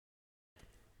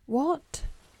What?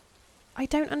 I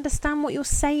don't understand what you're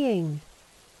saying.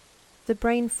 The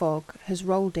brain fog has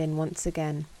rolled in once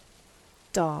again.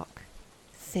 Dark,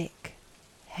 thick,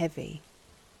 heavy.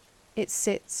 It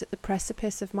sits at the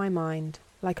precipice of my mind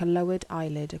like a lowered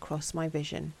eyelid across my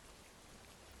vision.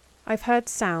 I've heard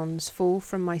sounds fall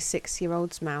from my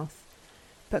 6-year-old's mouth,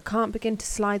 but can't begin to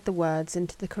slide the words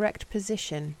into the correct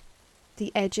position.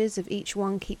 The edges of each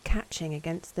one keep catching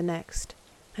against the next,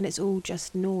 and it's all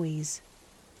just noise.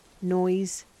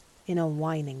 Noise in a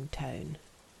whining tone.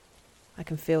 I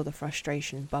can feel the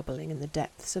frustration bubbling in the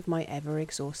depths of my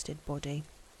ever-exhausted body.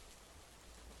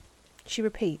 She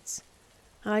repeats,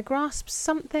 and I grasp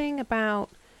something about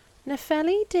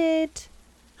Nepheli did,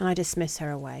 and I dismiss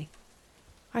her away.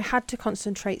 I had to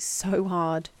concentrate so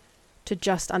hard to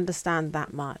just understand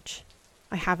that much.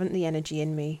 I haven't the energy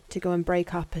in me to go and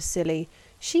break up a silly,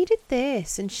 she did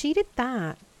this and she did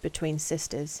that, between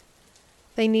sisters.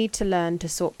 They need to learn to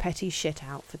sort petty shit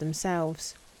out for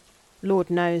themselves. Lord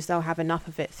knows they'll have enough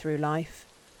of it through life.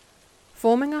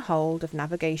 Forming a hold of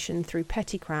navigation through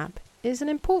petty crap is an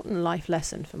important life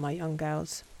lesson for my young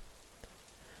girls.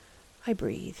 I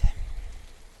breathe.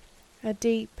 A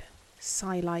deep,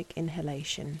 sigh-like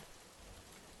inhalation.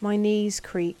 My knees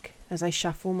creak as I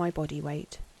shuffle my body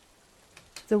weight.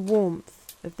 The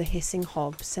warmth of the hissing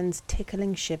hob sends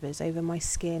tickling shivers over my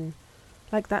skin,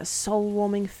 like that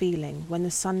soul-warming feeling when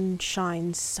the sun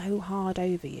shines so hard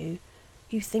over you,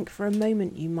 you think for a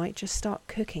moment you might just start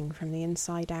cooking from the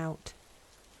inside out.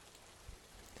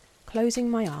 Closing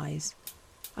my eyes,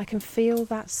 I can feel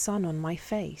that sun on my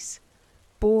face,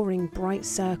 boring bright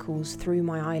circles through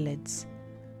my eyelids.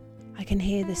 I can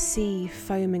hear the sea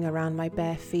foaming around my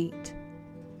bare feet.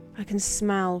 I can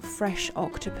smell fresh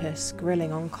octopus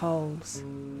grilling on coals.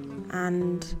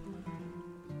 And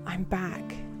I'm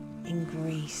back in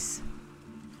Greece.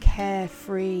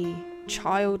 Carefree,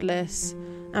 childless,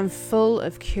 and full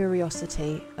of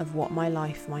curiosity of what my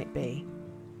life might be.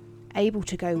 Able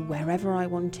to go wherever I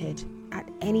wanted, at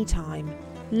any time,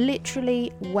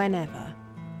 literally whenever.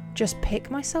 Just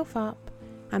pick myself up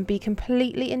and be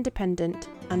completely independent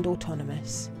and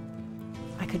autonomous.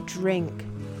 I could drink,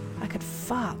 I could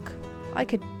fuck, I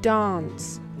could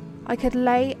dance, I could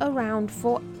lay around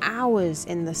for hours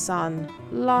in the sun,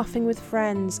 laughing with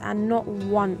friends, and not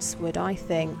once would I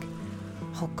think,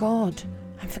 oh God,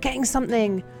 I'm forgetting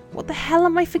something, what the hell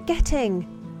am I forgetting?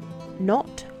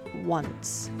 Not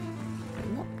once.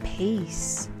 What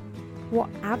peace, what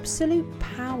absolute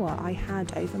power I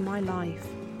had over my life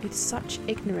with such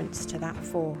ignorance to that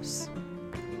force.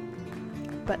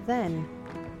 But then,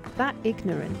 that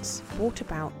ignorance brought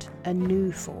about a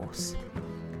new force,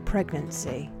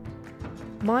 pregnancy.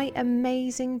 My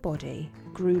amazing body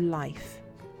grew life,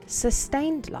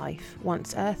 sustained life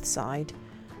once earthside,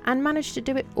 and managed to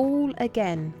do it all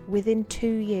again within 2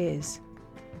 years.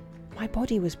 My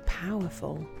body was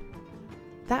powerful.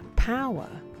 That power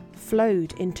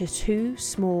flowed into 2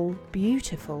 small,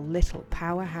 beautiful little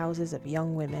powerhouses of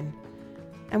young women.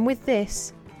 And with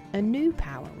this, a new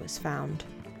power was found.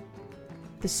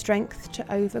 The strength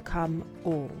to overcome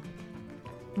all.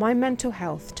 My mental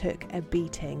health took a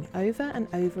beating over and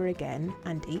over again,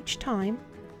 and each time,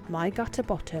 my gutter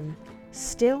bottom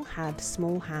still had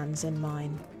small hands in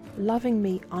mine, loving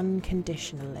me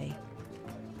unconditionally.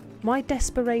 My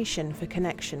desperation for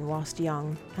connection whilst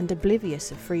young and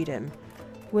oblivious of freedom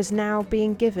was now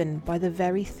being given by the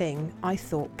very thing I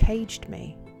thought caged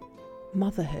me,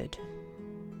 motherhood.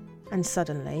 And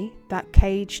suddenly, that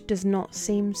cage does not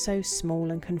seem so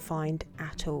small and confined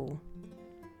at all.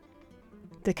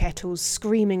 The kettle's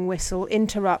screaming whistle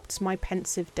interrupts my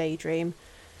pensive daydream,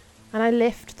 and I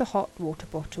lift the hot water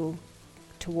bottle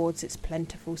towards its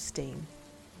plentiful steam.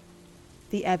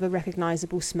 The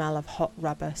ever-recognisable smell of hot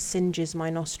rubber singes my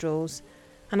nostrils,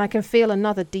 and I can feel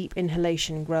another deep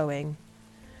inhalation growing.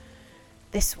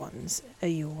 This one's a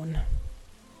yawn.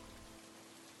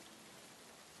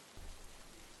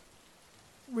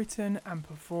 Written and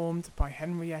performed by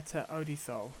Henrietta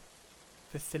Odisol,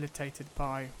 facilitated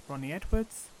by Ronnie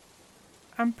Edwards,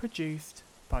 and produced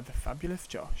by the fabulous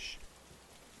Josh.